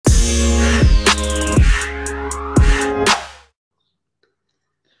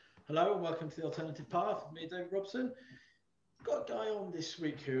Hello and welcome to The Alternative Path. Me, David Robson. Got a guy on this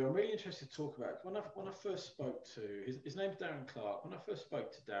week who I'm really interested to talk about. When I first spoke to, his name's Darren Clark. When I first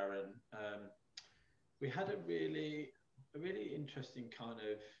spoke to Darren, we had a really interesting kind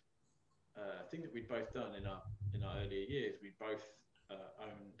of thing that we'd both done in our earlier years. We both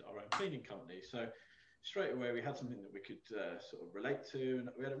owned our own cleaning company. So straight away we had something that we could sort of relate to, and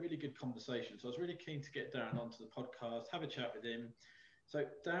we had a really good conversation. So I was really keen to get Darren onto the podcast, have a chat with him. So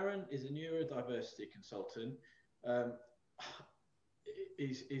Darren is a neurodiversity consultant.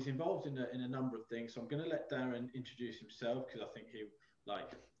 He's involved in a number of things. So I'm going to let Darren introduce himself, because I think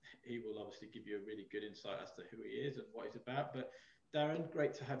he will obviously give you a really good insight as to who he is and what he's about. But Darren,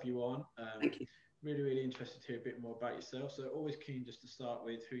 great to have you on. Thank you. Really interested to hear a bit more about yourself. So always keen just to start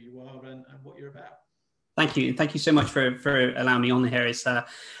with who you are and what you're about. Thank you. And thank you so much for allowing me on here. It's like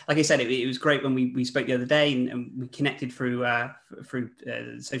I said, it was great when we spoke the other day, and we connected through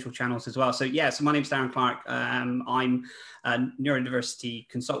social channels as well. So yeah, so my name's Darren Clark. I'm a neurodiversity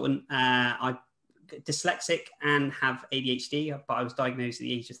consultant. I'm dyslexic and have ADHD, but I was diagnosed at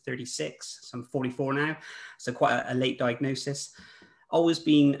the age of 36. So I'm 44 now. So quite a late diagnosis. Always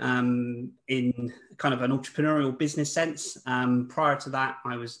been in kind of an entrepreneurial business sense. Prior to that,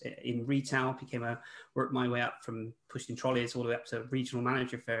 I was in retail, worked my way up from pushing trolleys all the way up to regional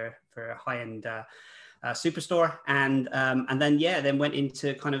manager for a high-end superstore. And then went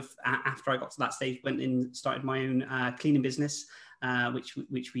into kind of, after I got to that stage, went in, started my own cleaning business,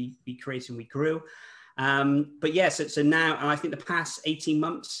 which we created and we grew. But yeah, so now, and I think the past 18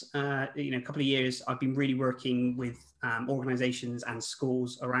 months, a couple of years, I've been really working with organizations and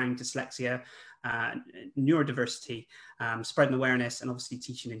schools around dyslexia, neurodiversity, spreading awareness, and obviously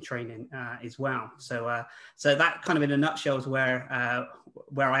teaching and training as well. So that kind of in a nutshell is where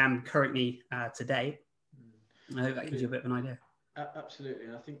I am currently today. I hope that gives you a bit of an idea. Absolutely.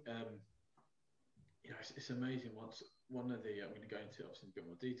 And I think, it's amazing. One of the, I'm going to go into obviously in a bit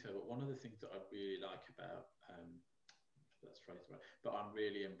more detail, but one of the things that I really like about, that's phrased right, but I'm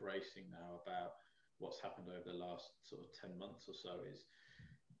really embracing now about what's happened over the last sort of 10 months or so is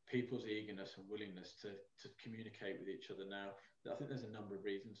people's eagerness and willingness to communicate with each other now. I think there's a number of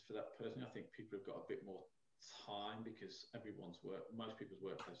reasons for that personally. I think people have got a bit more time because most people's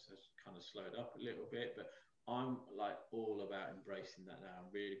work has kind of slowed up a little bit, but I'm like all about embracing that now. I'm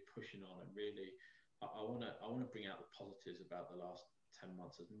really pushing on and really, I want to bring out the positives about the last 10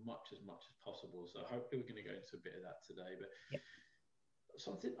 months as much as possible. So hopefully we're going to go into a bit of that today. But yep.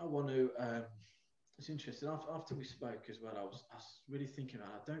 Something I want to, it's interesting. After we spoke as well, I was really thinking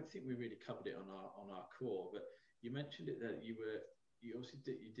about. I don't think we really covered it on our call, but you mentioned it that you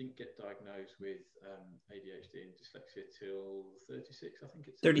didn't get diagnosed with ADHD and dyslexia till 36. I think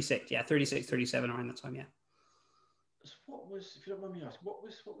it's 36. Yeah, 36, 37 around that time. Yeah. So what was, if you don't mind me asking, what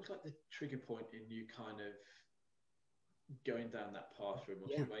was like the trigger point in you kind of going down that path from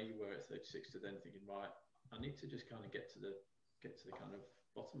where you were at 36 to then thinking, right, I need to just kind of get to the kind of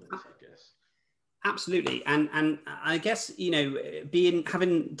bottom of this, I guess. Absolutely. And I guess,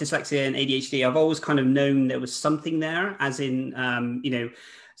 having dyslexia and ADHD, I've always kind of known there was something there, as in,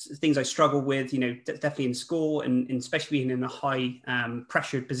 things I struggle with, definitely in school, and especially being in a high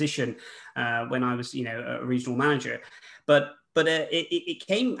pressured position when I was, a regional manager. But it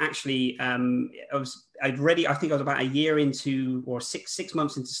came actually, I think I was about a year into, or six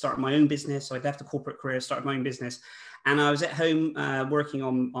months into starting my own business. So I'd left a corporate career, started my own business. And I was at home working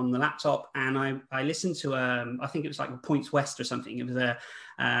on the laptop, and I listened to, I think it was like Points West or something. It was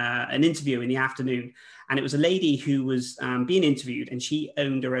an interview in the afternoon, and it was a lady who was being interviewed, and she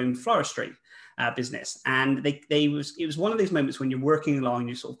owned her own floristry business. And it was one of those moments when you're working along,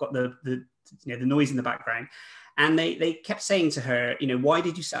 you sort of got the noise in the background. And they kept saying to her, why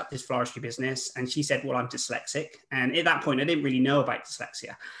did you set up this floristry business? And she said, well, I'm dyslexic. And at that point, I didn't really know about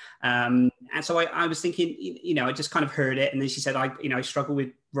dyslexia. And so I was thinking, I just kind of heard it. And then she said, I struggle with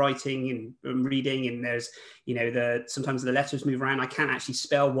writing and reading. And there's, sometimes the letters move around. I can't actually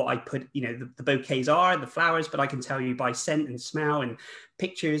spell what I put, the bouquets are, the flowers, but I can tell you by scent and smell and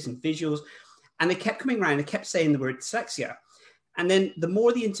pictures and visuals. And they kept coming around. They kept saying the word dyslexia. And then the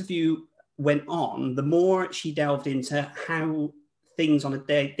more the interview went on, the more she delved into how things on a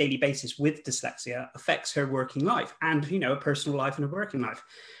daily basis with dyslexia affects her working life and, a personal life and a working life.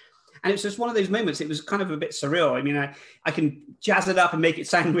 And it's just one of those moments. It was kind of a bit surreal. I mean, I can jazz it up and make it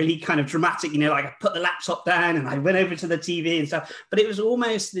sound really kind of dramatic, like I put the laptop down and I went over to the TV and stuff. But it was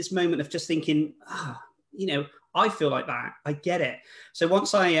almost this moment of just thinking, I feel like that. I get it. So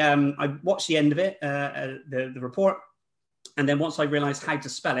once I watched the end of it, the report, and then once I realized how to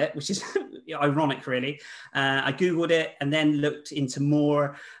spell it, which is, ironic, really. I Googled it and then looked into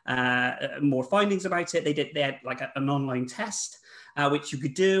more findings about it. They had like an online test, which you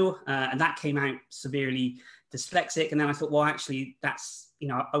could do, and that came out severely dyslexic. And then I thought, well, actually, that's,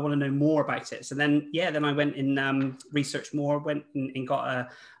 I want to know more about it. So then, then I went and researched more, went and got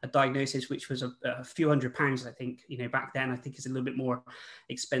a diagnosis, which was a few £100, I think, back then. I think it's a little bit more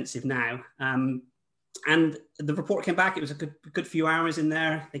expensive now. And the report came back. It was a good few hours in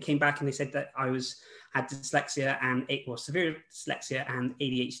there. They came back and they said that I had dyslexia and severe dyslexia and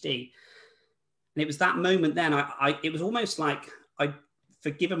ADHD. And it was that moment then, it was almost like I'd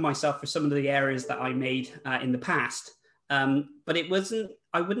forgiven myself for some of the errors that I made in the past. But it wasn't,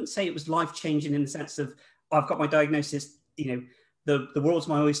 I wouldn't say it was life-changing in the sense of, I've got my diagnosis, the world's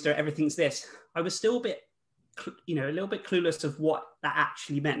my oyster, everything's this. I was still a little bit clueless of what that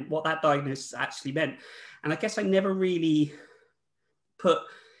actually meant, what that diagnosis actually meant. And I guess I never really I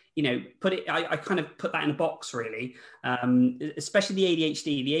kind of put that in a box, really, especially the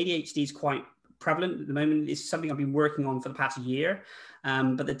ADHD. The ADHD is quite prevalent at the moment. It's something I've been working on for the past year.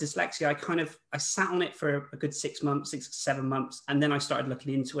 But the dyslexia, I sat on it for a good 6 months, 6 or 7 months. And then I started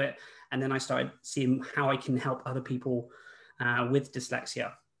looking into it. And then I started seeing how I can help other people with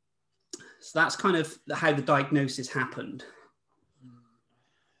dyslexia. So that's kind of how the diagnosis happened.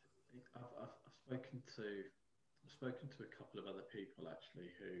 I've spoken to a couple of other people actually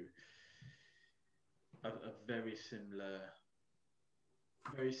who have a very similar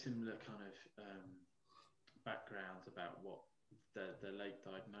kind of backgrounds about what their late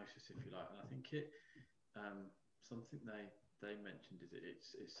diagnosis, if you like. And I think something they mentioned is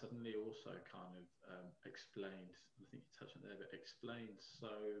it's suddenly also kind of explained. I think you touched on it there, but explains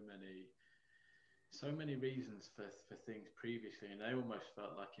so many reasons for things previously, and they almost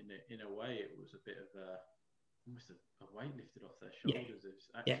felt like in a way it was a bit of almost a weight lifted off their shoulders.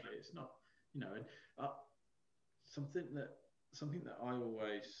 It's not, and something that I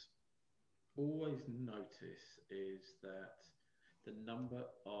always notice is that the number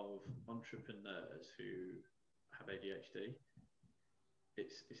of entrepreneurs who have ADHD,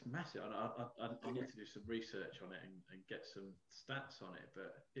 it's massive. And I need to do some research on it and get some stats on it,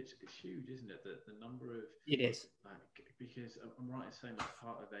 but it's huge, isn't it? The number of, it is, because I'm right in saying that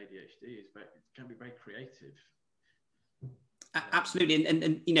part of ADHD it can be very creative. Absolutely,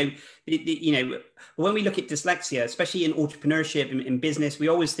 and when we look at dyslexia, especially in entrepreneurship, in business, we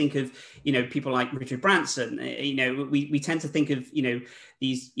always think of people like Richard Branson. We tend to think of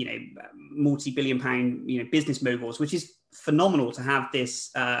these multi-billion-pound business moguls, which is phenomenal to have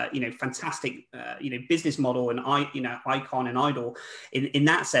this fantastic business model and icon and idol in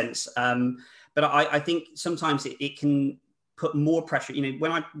that sense. But I think sometimes it can put more pressure.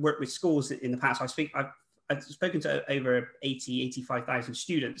 When I worked with schools in the past, I've spoken to over 85,000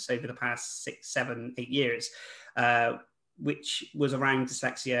 students over the past 6, 7, 8 years, which was around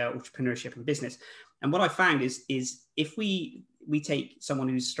dyslexia, entrepreneurship, and business. And what I found is if we take someone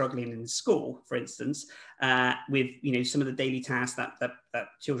who's struggling in school, for instance, with some of the daily tasks that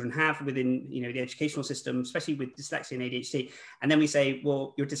children have within the educational system, especially with dyslexia and ADHD, and then we say,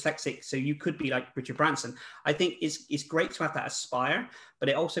 well, you're dyslexic, so you could be like Richard Branson. I think it's great to have that aspire, but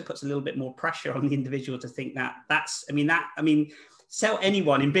it also puts a little bit more pressure on the individual to think sell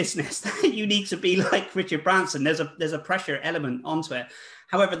anyone in business that you need to be like Richard Branson. There's a pressure element onto it.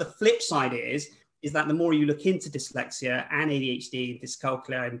 However, the flip side is that the more you look into dyslexia and ADHD,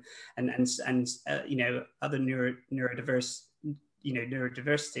 dyscalculia, and other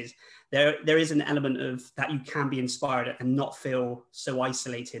neurodiversities, there is an element of that you can be inspired and not feel so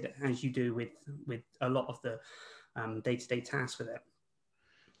isolated as you do with a lot of the day-to-day tasks with it.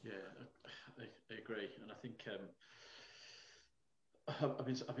 Yeah, I agree, and I think I've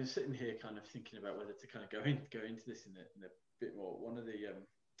been sitting here kind of thinking about whether to kind of go into this in a bit more. One of the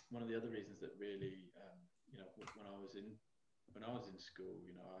other reasons that really, when I was in school,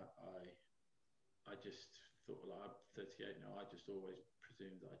 I just thought, well, I'm 38 now. I just always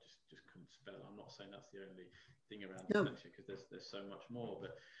presumed that I just couldn't spell. I'm not saying that's the only thing around dyslexia, because there's so much more.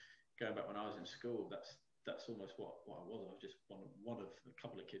 But going back when I was in school, that's almost what I was. I was just one of a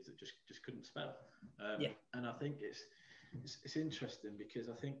couple of kids that just couldn't spell. And I think it's interesting because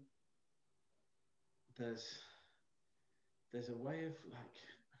I think there's a way of like,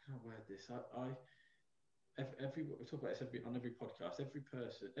 I can't word this. We talk about this on every podcast.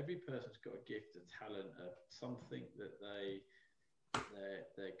 Every person's got a gift, a talent, something that they're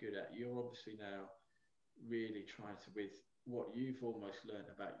good at. You're obviously now really trying to, with what you've almost learned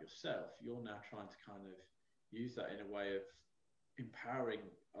about yourself, you're now trying to kind of use that in a way of empowering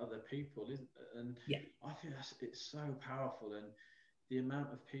other people, isn't it? And I think it's so powerful, and the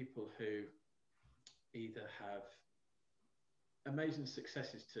amount of people who either have amazing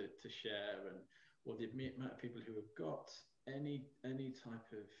successes to share, and or the amount of people who have got any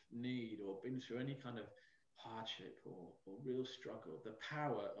type of need or been through any kind of hardship or real struggle, the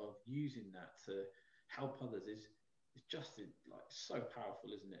power of using that to help others is just like so powerful,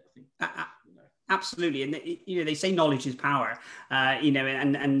 isn't it? I think absolutely. And they say knowledge is power,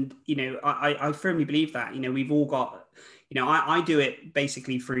 and I firmly believe that. We've all got, I do it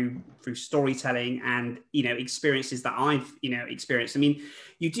basically through storytelling and experiences that I've experienced. I mean,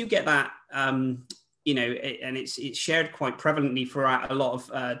 you do get that and it's shared quite prevalently throughout a lot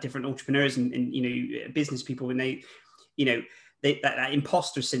of different entrepreneurs and business people when they that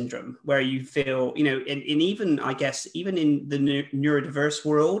imposter syndrome, where you feel, and even, I guess, even in the neurodiverse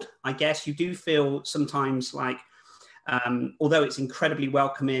world, I guess you do feel sometimes like, although it's incredibly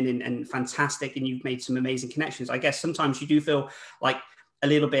welcoming and fantastic, and you've made some amazing connections, I guess sometimes you do feel like a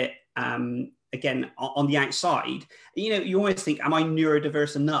little bit, again, on the outside, you always think, am I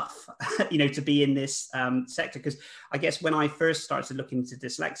neurodiverse enough, to be in this sector? Because I guess when I first started to look into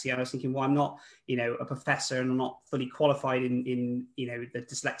dyslexia, I was thinking, well, I'm not, a professor, and I'm not fully qualified in the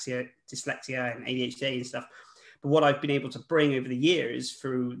dyslexia and ADHD and stuff. But what I've been able to bring over the years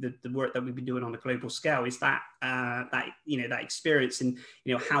through the work that we've been doing on a global scale is that experience, and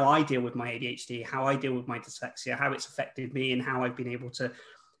how I deal with my ADHD, how I deal with my dyslexia, how it's affected me, and how I've been able to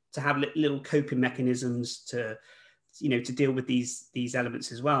have little coping mechanisms to deal with these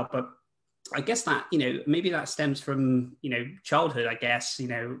elements as well. But I guess that, maybe that stems from, childhood, I guess,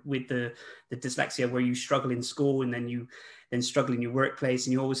 with the dyslexia, where you struggle in school and then you struggle in your workplace,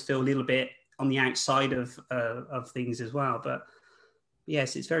 and you always feel a little bit on the outside of things as well. But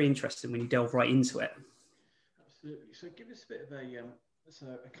yes, it's very interesting when you delve right into it. Absolutely. So give us a bit of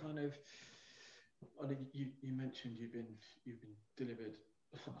a kind of, you mentioned you've been delivered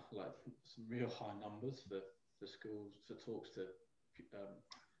like some real high numbers for schools, for talks to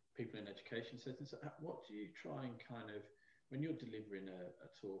people in education settings. What do you try and kind of, when you're delivering a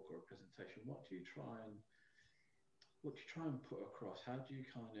talk or a presentation, what do you try and put across? How do you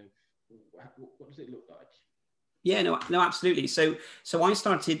kind of, what does it look like? Yeah, no, absolutely. So I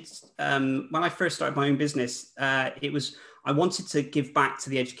started, when I first started my own business, I wanted to give back to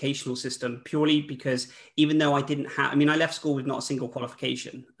the educational system, purely because even though I didn't have, I left school with not a single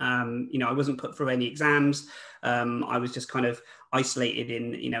qualification. I wasn't put through any exams. I was just kind of isolated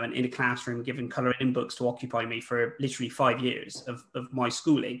in a classroom, given colouring books to occupy me for literally 5 years of my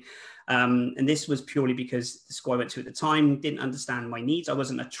schooling. And this was purely because the school I went to at the time didn't understand my needs. I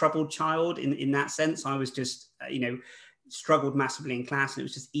wasn't a troubled child in that sense. I was just, struggled massively in class, and it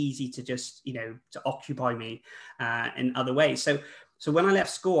was just easy to just, to occupy me in other ways. So when I left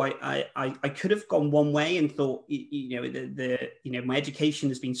school, I could have gone one way and thought, my education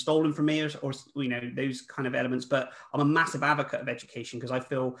has been stolen from me, or those kind of elements. But I'm a massive advocate of education, because I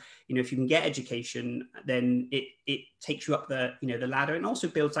feel, if you can get education, then it takes you up the ladder, and also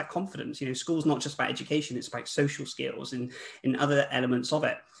builds that confidence. School's not just about education; it's about social skills and other elements of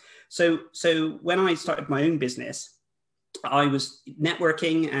it. So when I started my own business, I was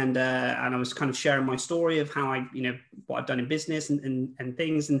networking and I was kind of sharing my story of how what I've done in business and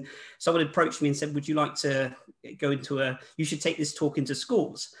things. And someone approached me and said, would you like to go into you should take this talk into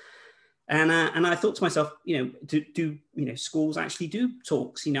schools. And I thought to myself, do schools actually do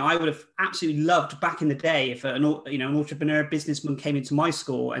talks? I would have absolutely loved back in the day if an entrepreneur, businessman came into my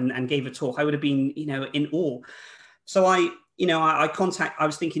school and gave a talk. I would have been, in awe. So I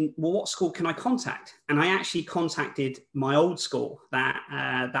was thinking, well, what school can I contact? And I actually contacted my old school that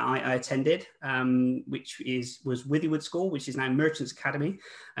I attended, which was Withywood School, which is now Merchants Academy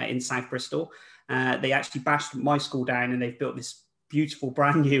in South Bristol. They actually bashed my school down, and they've built this beautiful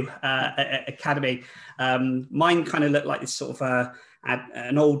brand new academy. Mine kind of looked like this sort of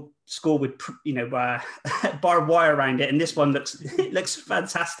an old school with barbed wire around it, and this one looks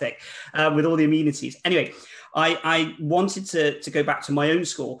fantastic with all the amenities. Anyway, I wanted to go back to my own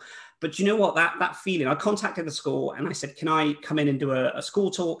school, but you know what, that feeling, I contacted the school and I said, can I come in and do a school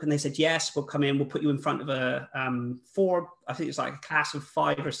talk? And they said, yes, we'll come in, we'll put you in front of I think it's like a class of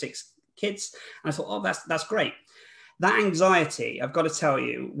 5 or 6 kids. And I thought, oh, that's great. That anxiety, I've got to tell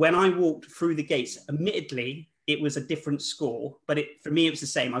you, when I walked through the gates, admittedly, it was a different school, but for me, it was the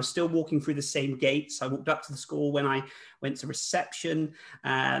same. I was still walking through the same gates. I walked up to the school. When I went to reception,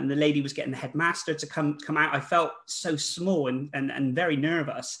 and the lady was getting the headmaster to come out, I felt so small and very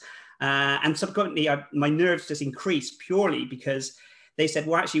nervous. And subsequently, my nerves just increased purely because they said,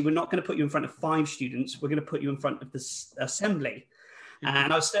 well, actually, we're not going to put you in front of 5 students. We're going to put you in front of the assembly.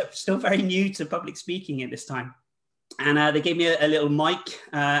 And I was still very new to public speaking at this time. And they gave me a little mic,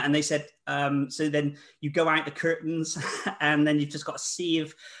 and they said, so then you go out the curtains, and then you've just got a sea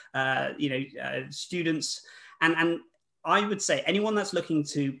of, students. And I would say anyone that's looking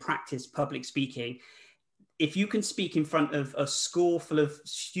to practice public speaking, if you can speak in front of a school full of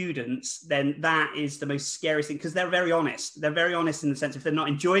students, then that is the most scariest thing, because they're very honest. They're very honest in the sense, if they're not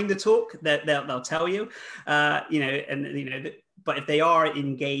enjoying the talk, they'll tell you, but if they are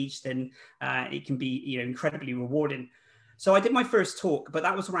engaged, then it can be, incredibly rewarding. So I did my first talk, but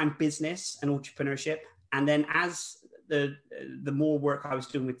that was around business and entrepreneurship. And then as the more work I was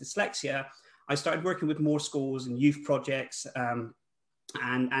doing with dyslexia, I started working with more schools and youth projects,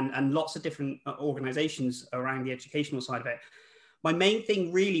 and lots of different organizations around the educational side of it. My main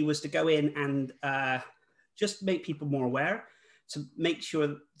thing really was to go in and just make people more aware, to make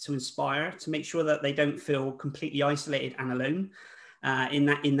sure to inspire, to make sure that they don't feel completely isolated and alone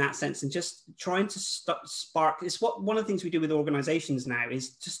in that sense, and just trying to spark. It's one of the things we do with organizations now,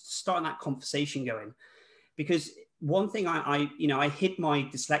 is just starting that conversation going. Because one thing I hid my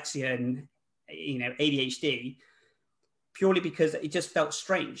dyslexia and ADHD purely because it just felt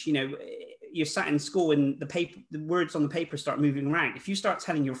strange. You're sat in school and the words on the paper start moving around. If you start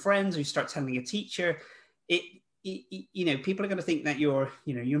telling your friends, or you start telling a teacher, people are going to think that you're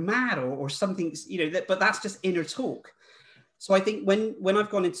mad or something, but that's just inner talk. So I think when I've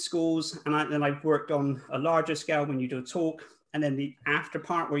gone into schools and I've worked on a larger scale, when you do a talk, and then the after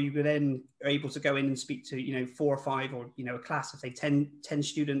part where you then are able to go in and speak to, 4 or 5, or, a class of say 10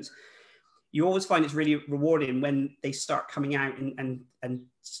 students, you always find it's really rewarding when they start coming out and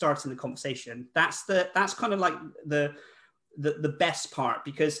starting the conversation. That's kind of like the best part,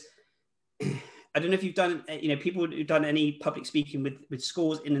 because I don't know if you've done, people who've done any public speaking with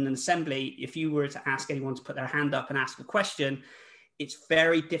schools in an assembly. If you were to ask anyone to put their hand up and ask a question, it's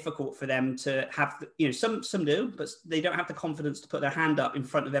very difficult for them to have, some do, but they don't have the confidence to put their hand up in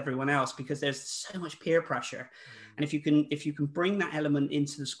front of everyone else, because there's so much peer pressure. And if you can bring that element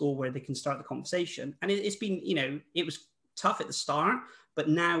into the school where they can start the conversation, and it's been, it was tough at the start, but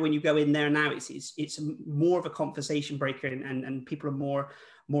now when you go in there now, it's more of a conversation breaker, and people are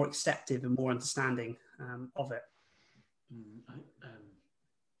more accepting and more understanding of it.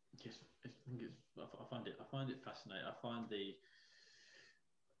 Yes, I find it fascinating. I find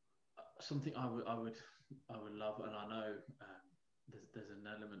something I would love, and I know there's an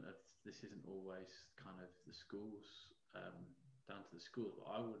element of this isn't always kind of the schools, down to the schools,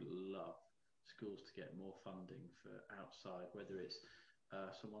 but I would love schools to get more funding for outside, whether it's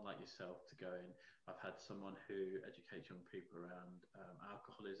someone like yourself to go in. I've had someone who educates young people around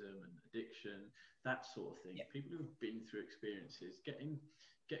alcoholism and addiction, that sort of thing. Yeah. People who've been through experiences, getting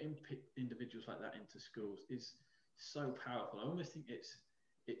individuals like that into schools is so powerful. I almost think it's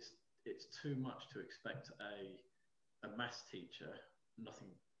too much to expect a maths teacher,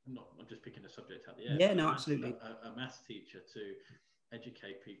 I'm just picking a subject out the air. Yeah, no, absolutely. A maths teacher to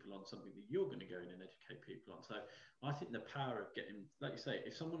educate people on something that you're going to go in and educate people on. So I think the power of getting, like you say,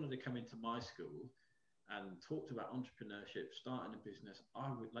 if someone had come into my school and talked about entrepreneurship, starting a business,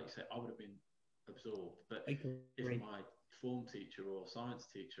 I would have been absorbed. But if my form teacher or science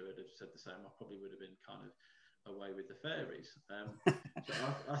teacher had have said the same, I probably would have been kind of away with the fairies. So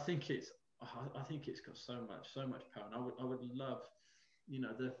I think it's got so much power, and I would love,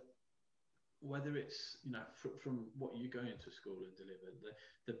 whether it's from what you go into school and deliver,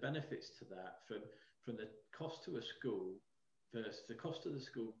 the benefits to that, from the cost to a school versus the cost of the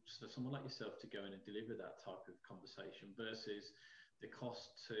school for someone like yourself to go in and deliver that type of conversation, versus the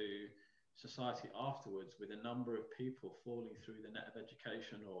cost to society afterwards, with a number of people falling through the net of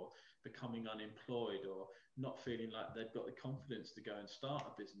education, or becoming unemployed, or not feeling like they've got the confidence to go and start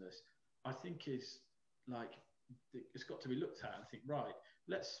a business. I think it's got to be looked at and think, right,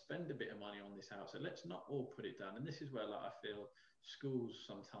 let's spend a bit of money on this house, so let's not all put it down. And this is where I feel schools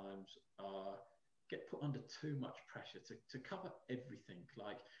sometimes get put under too much pressure to cover everything,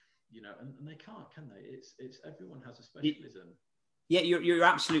 and they can't, can they? It's everyone has a specialism. Yeah, you're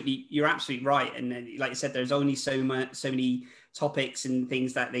absolutely right. And then, like you said, there's only so many topics and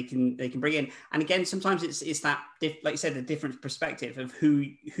things that they can bring in. And again, sometimes it's that, like you said, the different perspective of who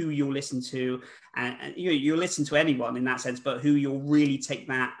you'll listen to, and you'll listen to anyone in that sense, but who you'll really take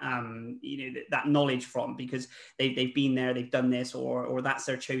that that knowledge from, because they've been there, they've done this, or that's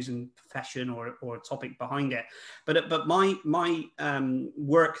their chosen profession or topic behind it. But my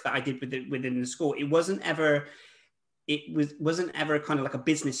work that I did within the school, it wasn't ever kind of like a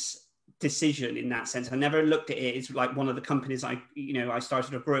business decision in that sense. I never looked at it as like one of the companies I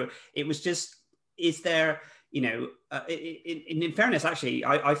started to grow. It was just, is there, in fairness, actually,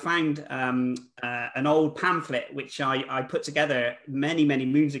 I found an old pamphlet which I put together many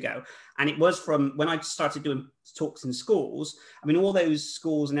moons ago, and it was from when I started doing talks in schools. I mean, all those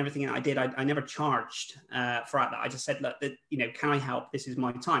schools and everything that I did, I never charged for that. I just said, look, can I help? This is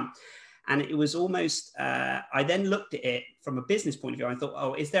my time. And it was almost, I then looked at it from a business point of view. I thought,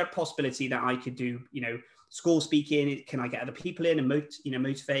 oh, is there a possibility that I could do, school speaking? Can I get other people in and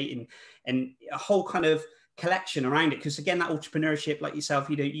motivate and a whole kind of collection around it? Because again, that entrepreneurship, like yourself,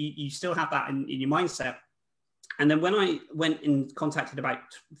 you still have that in your mindset. And then when I went and contacted about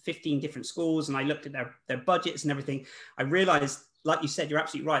 15 different schools and I looked at their budgets and everything, I realized, like you said, you're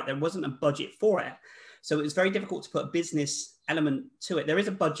absolutely right, there wasn't a budget for it. So it was very difficult to put a business element to it. There is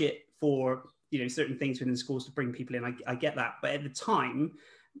a budget for certain things within schools to bring people in. I get that, but at the time,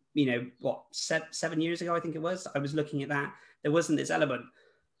 7 years ago, I think it was, I was looking at that. There wasn't this element.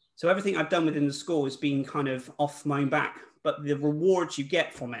 So everything I've done within the school has been kind of off my own back, but the rewards you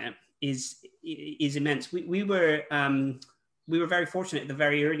get from it is immense. We were very fortunate at the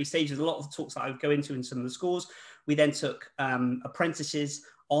very early stages. A lot of the talks that I would go into in some of the schools, we then took apprentices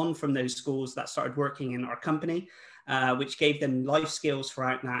on from those schools that started working in our company, which gave them life skills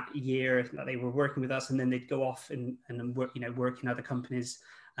throughout that year that they were working with us, and then they'd go off and work in other companies,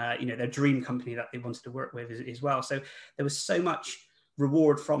 their dream company that they wanted to work with as well. So there was so much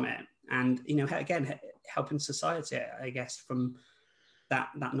reward from it, and again, helping society, I guess, from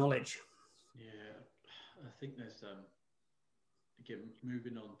that knowledge. Yeah, I think there's again,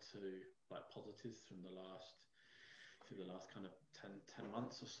 moving on to like positives from the last kind of 10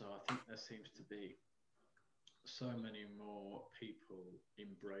 months or so. I think there seems to be so many more people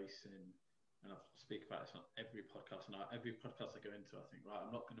embracing, and I speak about this on every podcast, and every podcast I go into, I think, right,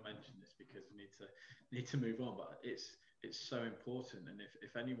 I'm not going to mention this because we need to move on, but it's so important. And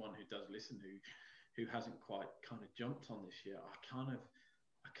if anyone who does listen who hasn't quite kind of jumped on this yet, I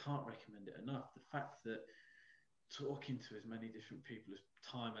can't recommend it enough. The fact that talking to as many different people as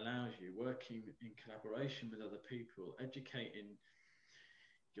time allows you, working in collaboration with other people, educating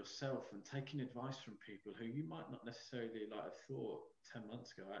yourself and taking advice from people who you might not necessarily have thought 10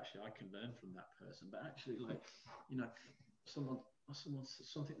 months ago, actually I can learn from that person. But actually,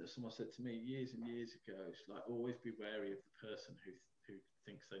 something that someone said to me years and years ago, is like, always be wary of the person who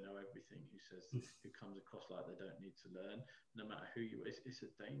thinks they know everything, who comes across like they don't need to learn, no matter who you are. It's a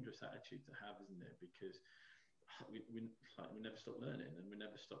dangerous attitude to have, isn't it? Because we never stop learning, and we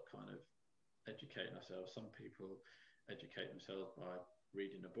never stop kind of educating ourselves. Some people educate themselves by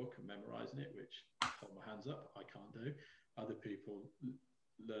reading a book and memorizing it, which, hold my hands up, I can't do. Other people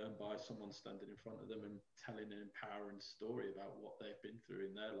learn by someone standing in front of them and telling an empowering story about what they've been through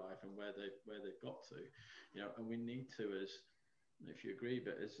in their life and where they've got to, and we need to, as if you agree,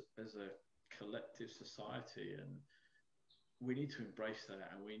 but as a collective society, and we need to embrace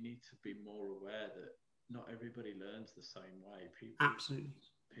that, and we need to be more aware that not everybody learns the same way. Absolutely.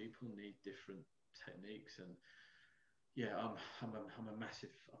 People need different techniques, and yeah, I'm a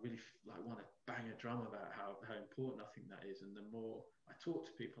massive, I really want to bang a drum about how important I think that is. And the more I talk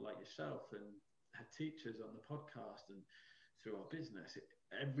to people like yourself and had teachers on the podcast and through our business,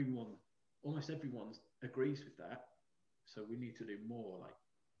 almost everyone agrees with that. So we need to do more. Like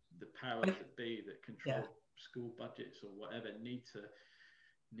the powers that be that control school budgets or whatever need to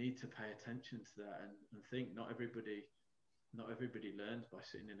pay attention to that and think not everybody learns by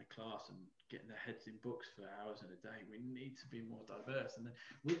sitting in a class and getting their heads in books for hours in a day. We need to be more diverse. And then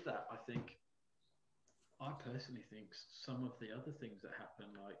with that, I personally think some of the other things that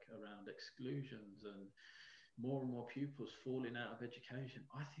happen, like around exclusions and more pupils falling out of education,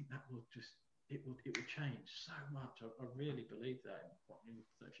 I think that will it will change so much. I really believe that.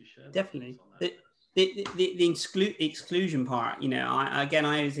 If you share definitely on that. The exclusion part,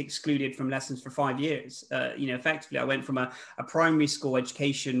 I was excluded from lessons for 5 years. Effectively, I went from a primary school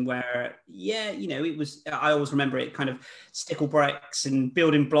education where, it was, I always remember it kind of stickle bricks and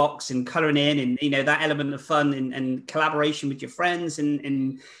building blocks and colouring in and, that element of fun and collaboration with your friends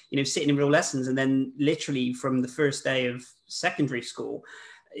and sitting in real lessons. And then literally from the first day of secondary school,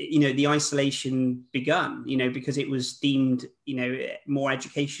 the isolation begun, because it was deemed, more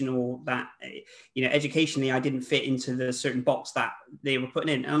educational, that, educationally I didn't fit into the certain box that they were putting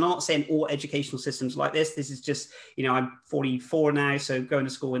in. And I'm not saying all educational systems like this. This is just, I'm 44 now. So going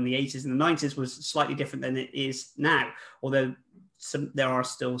to school in the 80s and the 90s was slightly different than it is now, although there are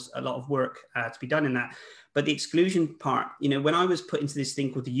still a lot of work to be done in that. But the exclusion part, when I was put into this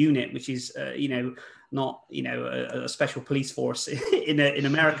thing called the unit, which is, not a special police force in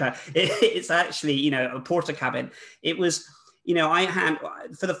America, it's actually a portacabin. It was you know, I had,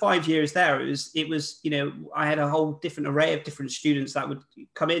 for the 5 years there, it was, you know, I had a whole different array of different students that would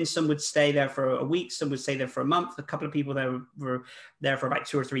come in. Some would stay there for a week, some would stay there for a month. A couple of people there were there for about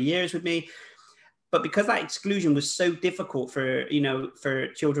 2 or 3 years with me. But because that exclusion was so difficult for, you know, for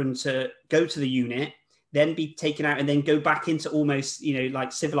children to go to the unit, then be taken out and then go back into almost, you know,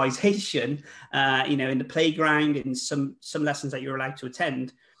 like civilization, you know, in the playground and some lessons that you're allowed to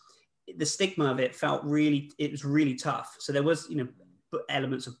attend, the stigma of it it was really tough. So there was, you know,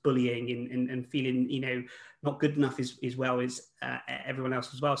 elements of bullying and feeling, you know, not good enough as well as everyone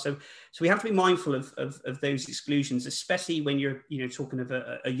else as well. So we have to be mindful of those exclusions, especially when you're, you know, talking of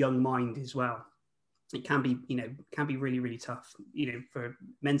a young mind as well. It can be, you know, really, really tough, you know, for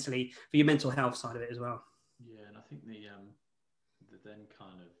your mental health side of it as well. Yeah, and I think the then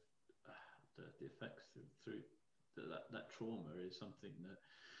kind of the effects through that trauma is something that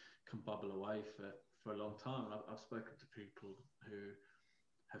can bubble away for a long time. And I've spoken to people who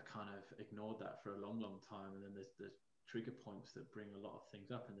have kind of ignored that for a long time, and then there's trigger points that bring a lot of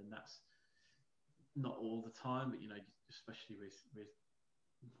things up, and then that's not all the time, but, you know, especially with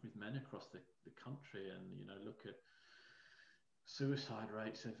men across the country, and, you know, look at suicide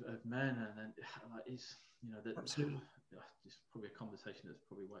rates of men, and then like, it's, you know, that absolutely, it's probably a conversation that's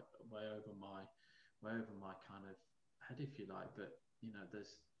probably way over my kind of head, if you like, but, you know,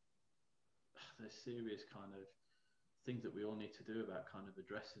 there's serious kind of things that we all need to do about kind of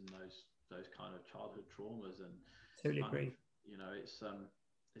addressing those kind of childhood traumas. And totally agree. You know, it's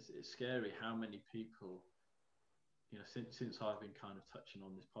scary how many people, you know, since I've been kind of touching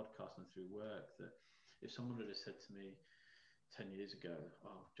on this podcast and through work, that if someone had said to me 10 years ago,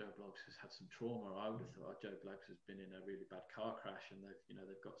 oh, Joe Bloggs has had some trauma, I would have thought, oh, Joe Bloggs has been in a really bad car crash and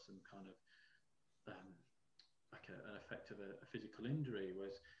they've got some kind of like an effect of a physical injury,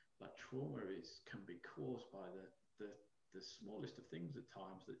 whereas like trauma can be caused by the smallest of things at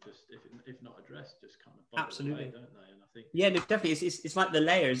times that just, if not addressed, just kind of bubble absolutely away, don't they? And I think, yeah, no, definitely, it's like the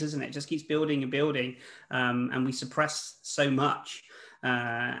layers, isn't it? It just keeps building and building, and we suppress so much,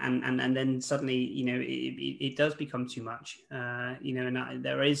 and then suddenly, you know, it does become too much, you know, and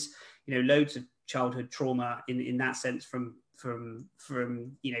there is, you know, loads of childhood trauma in that sense from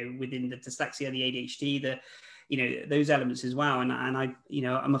you know, within the dyslexia, the ADHD, you know, those elements as well. And I, you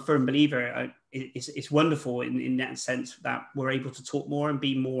know, I'm a firm believer. It's wonderful in that sense that we're able to talk more and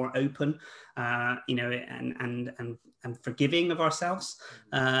be more open, you know, and forgiving of ourselves,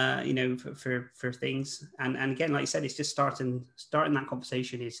 you know, for things. And again, like you said, it's just starting that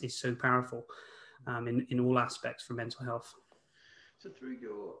conversation is so powerful, in all aspects for mental health. So through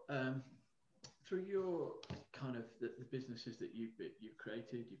your kind of the businesses that you've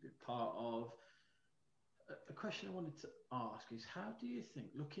created, you've been part of, a question I wanted to ask is, how do you think,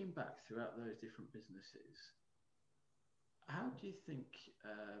 looking back throughout those different businesses, how do you think,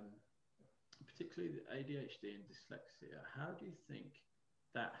 particularly the ADHD and dyslexia, how do you think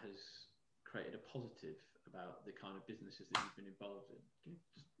that has created a positive about the kind of businesses that you've been involved in?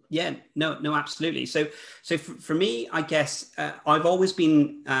 Yeah, no, absolutely. So for me, I guess I've always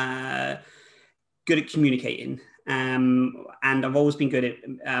been good at communicating. And I've always been good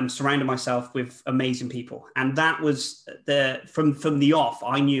at surrounding myself with amazing people. And that was from the off,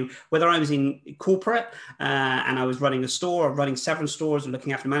 I knew whether I was in corporate and I was running a store or running several stores or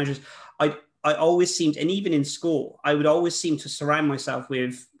looking after managers, I always seemed, and even in school, I would always seem to surround myself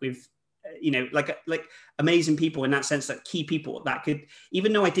with you know, like amazing people, in that sense, that key people that could,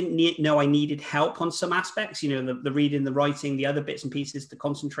 even though I didn't know I needed help on some aspects, you know, the reading, the writing, the other bits and pieces, the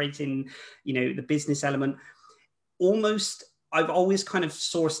concentrating, you know, the business element, almost I've always kind of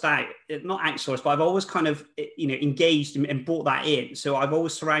sourced out, not outsourced, but I've always kind of, you know, engaged and brought that in. So I've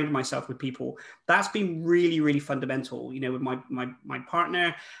always surrounded myself with people. That's been really, really fundamental, you know, with my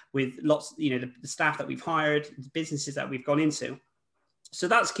partner, with lots, you know, the staff that we've hired, the businesses that we've gone into. So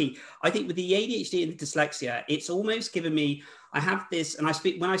that's key. I think with the ADHD and the dyslexia, it's almost given me, I have this, and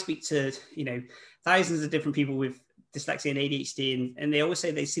when I speak to, you know, thousands of different people with dyslexia and ADHD, and they always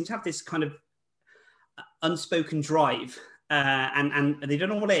say they seem to have this kind of unspoken drive, and they don't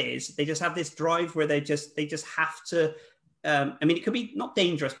know what it is. They just have this drive where they just have to, I mean, it could be not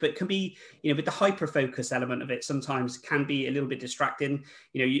dangerous, but it can be, you know, with the hyper focus element of it, sometimes can be a little bit distracting.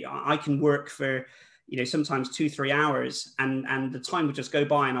 You know, I can work for, you know, sometimes 2-3 hours and the time would just go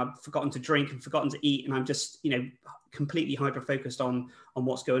by and I've forgotten to drink and forgotten to eat. And I'm just, you know, completely hyper focused on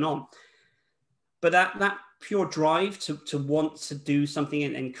what's going on. But that pure drive to want to do something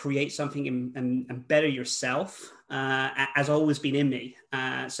and create something and better yourself has always been in me.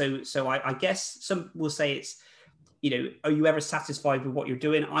 So I guess some will say it's, you know, are you ever satisfied with what you're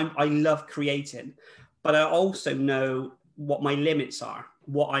doing? I love creating, but I also know what my limits are,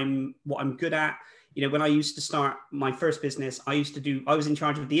 what I'm good at. You know, when I used to start my first business, I was in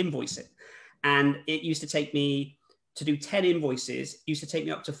charge of the invoicing, and it used to take me to do 10 invoices, used to take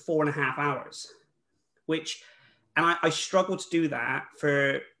me up to 4.5 hours, and I struggled to do that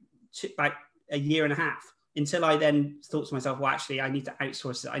for about a year and a half, until I then thought to myself, well, actually, I need to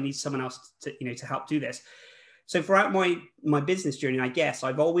outsource it. I need someone else to help do this. So throughout my business journey, I guess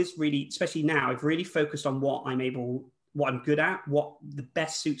I've always really, especially now, I've really focused on what I'm good at, what the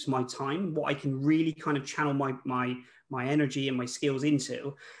best suits my time, what I can really kind of channel my energy and my skills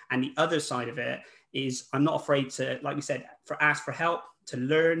into. And the other side of it is I'm not afraid to, like we said, ask for help, to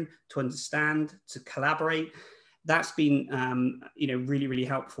learn, to understand, to collaborate. That's been, really, really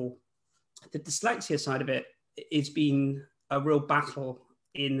helpful. The dyslexia side of it has been a real battle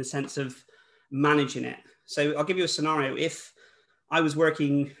in the sense of managing it. So I'll give you a scenario. If I was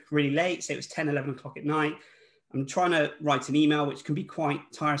working really late, say it was 10, 11 o'clock at night, I'm trying to write an email, which can be quite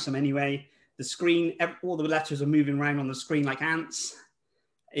tiresome anyway. The screen, all the letters are moving around on the screen like ants.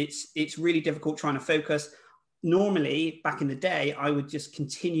 It's really difficult trying to focus. Normally, back in the day, I would just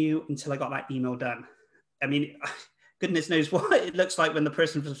continue until I got that email done. I mean, goodness knows what it looks like when the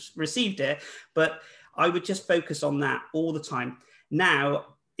person received it, but I would just focus on that all the time.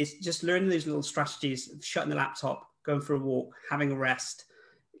 Now, it's just learning those little strategies, shutting the laptop, going for a walk, having a rest,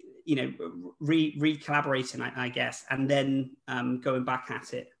 re-collaborating, I guess, and then going back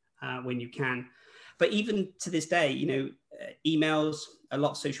at it when you can. But even to this day, emails, a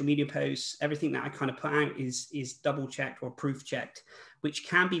lot of social media posts, everything that I kind of put out is double checked or proof checked, which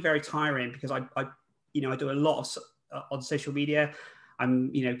can be very tiring, because I do a lot of on social media.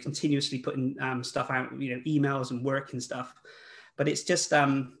 I'm continuously putting stuff out, emails and work and stuff. But it's just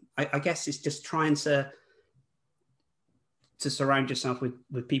I guess it's just trying to surround yourself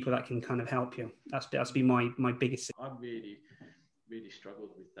with people that can kind of help you. That's been my biggest thing. I really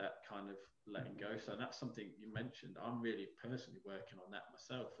struggled with that kind of letting go. So that's something you mentioned. I'm really personally working on that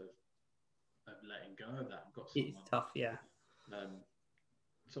myself, of letting go of that. I've got someone, it's tough, yeah.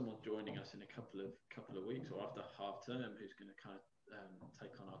 Someone joining us in a couple of weeks, or after half term, who's going to kind of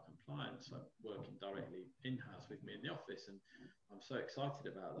take on our compliance, like working directly in-house with me in the office. And I'm so excited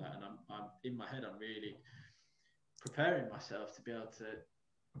about that. And I'm in my head, I'm really preparing myself to be able to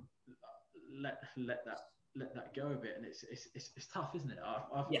let that go a bit. And it's tough, isn't it? I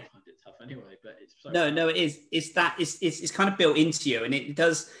find it tough anyway, but it's so no, it is. It's kind of built into you, and it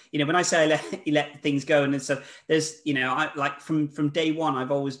does. When I say I let things go, and so there's, I like from day one,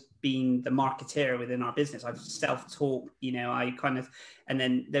 I've always been the marketeer within our business. I've self-taught, I kind of, and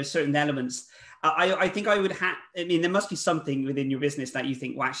then there's certain elements. I think I would have. I mean, there must be something within your business that you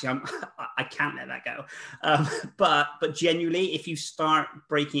think, well, actually, I can't let that go. But genuinely, if you start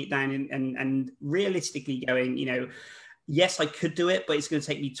breaking it down and realistically going, yes, I could do it, but it's going to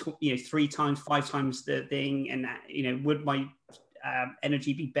take me 3 times, 5 times the thing, and would my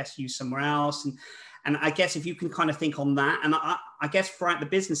energy be best used somewhere else? And I guess if you can kind of think on that, and I guess throughout the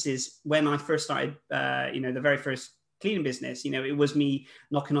businesses, when I first started, the very first cleaning business, it was me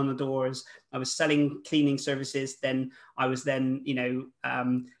knocking on the doors. I was selling cleaning services. Then I was going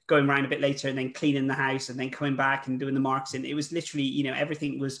around a bit later and then cleaning the house and then coming back and doing the marketing. It was literally,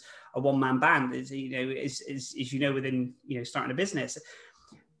 everything was a one-man band, as within, starting a business.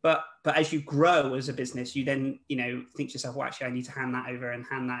 But as you grow as a business, you then, think to yourself, well, actually, I need to hand that over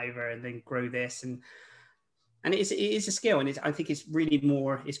and then grow this. And it is a skill. And I think it's really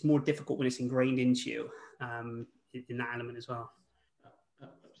it's more difficult when it's ingrained into you in that element as well.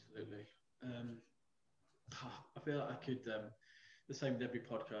 Absolutely. I feel like I could, the same with every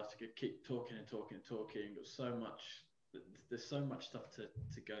podcast, I could keep talking and talking and talking. There's so much stuff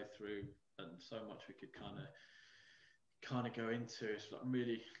to go through, and so much we could kind of go into. It's like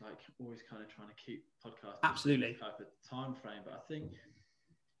really always kind of trying to keep podcasts absolutely type of time frame. But I think,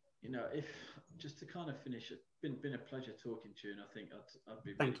 if just to kind of finish, it's been a pleasure talking to you, and I think I'd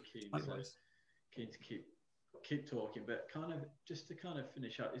be really keen to keep talking. But kind of just to kind of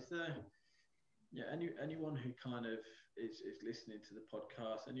finish up, is there anyone who kind of is listening to the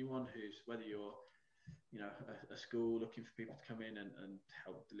podcast, anyone who's, whether you're a school looking for people to come in and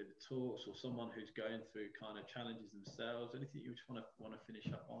help deliver talks, or someone who's going through kind of challenges themselves, anything you just want to finish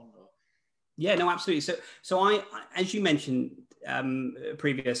up on? Or yeah, no, absolutely. So I, as you mentioned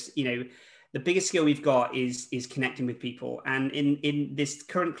previous, the biggest skill we've got is connecting with people. And in this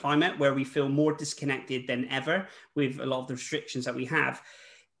current climate where we feel more disconnected than ever with a lot of the restrictions that we have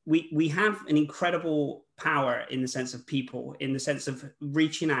an incredible power in the sense of people, in the sense of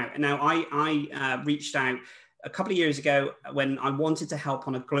reaching out. And now I reached out a couple of years ago, when I wanted to help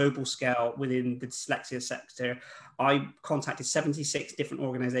on a global scale within the dyslexia sector, I contacted 76 different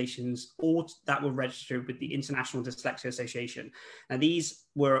organizations, all that were registered with the International Dyslexia Association. Now, these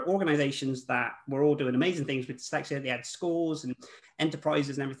were organizations that were all doing amazing things with dyslexia. They had schools and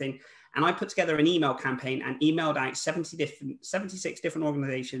enterprises and everything. And I put together an email campaign and emailed out 76 different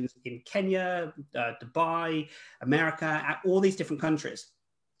organizations in Kenya, Dubai, America, all these different countries.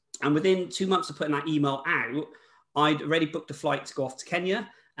 And within 2 months of putting that email out, I'd already booked a flight to go off to Kenya.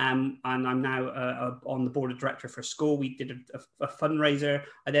 And I'm now on the board of director for a school. We did a fundraiser.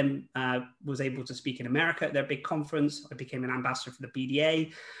 I then was able to speak in America at their big conference. I became an ambassador for the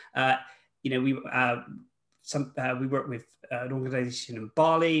BDA. We worked with an organization in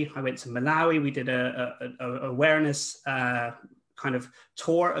Bali. I went to Malawi. We did a awareness kind of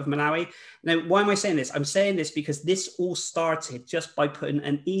tour of Malawi. Now, why am I saying this? I'm saying this because this all started just by putting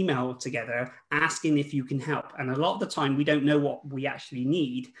an email together asking if you can help. And a lot of the time we don't know what we actually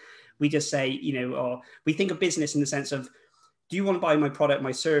need. We just say, or we think of business in the sense of, do you want to buy my product,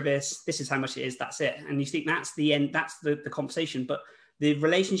 my service? This is how much it is. That's it. And you think that's the end, that's the conversation. But the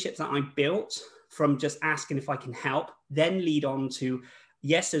relationships that I built from just asking if I can help then lead on to,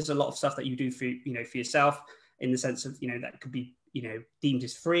 yes, there's a lot of stuff that you do for, for yourself in the sense of, that could be, deemed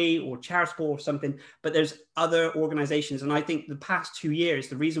as free or charitable or something, but there's other organizations. And I think the past 2 years,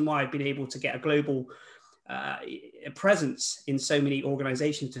 the reason why I've been able to get a global presence in so many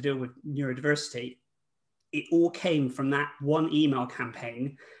organizations to deal with neurodiversity, it all came from that one email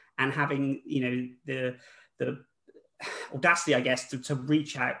campaign and having, the audacity, I guess, to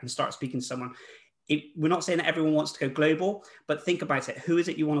reach out and start speaking to someone. We're not saying that everyone wants to go global, but think about it. Who is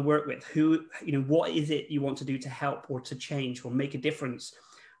it you want to work with? What is it you want to do to help or to change or make a difference?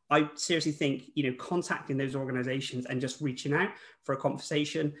 I seriously think, contacting those organizations and just reaching out for a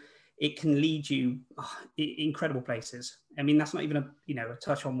conversation, it can lead you incredible places. I mean, that's not even a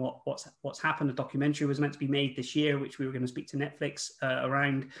touch on what's happened. A documentary was meant to be made this year, which we were going to speak to Netflix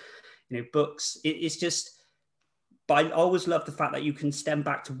around, books. It's just, but I always love the fact that you can stem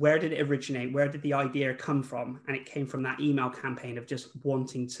back to where did it originate? Where did the idea come from? And it came from that email campaign of just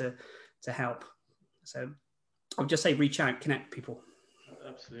wanting to help. So I would just say, reach out, connect people.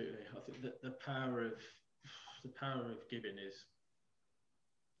 Absolutely. I think that the power of giving is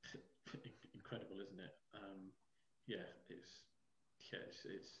incredible, isn't it?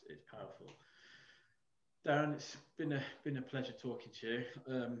 It's powerful. Darren, it's been a pleasure talking to you.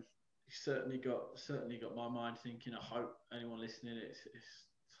 Certainly got my mind thinking. I hope anyone listening, it's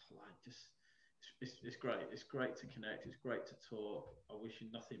great. It's great to connect. It's great to talk. I wish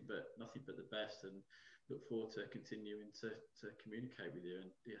you nothing but the best, and look forward to continuing to communicate with you.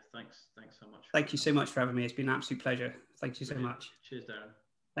 And thanks so much. Thank you so much for having me. It's been an absolute pleasure. Thank you so much. Cheers, Darren.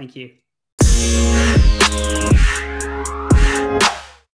 Thank you.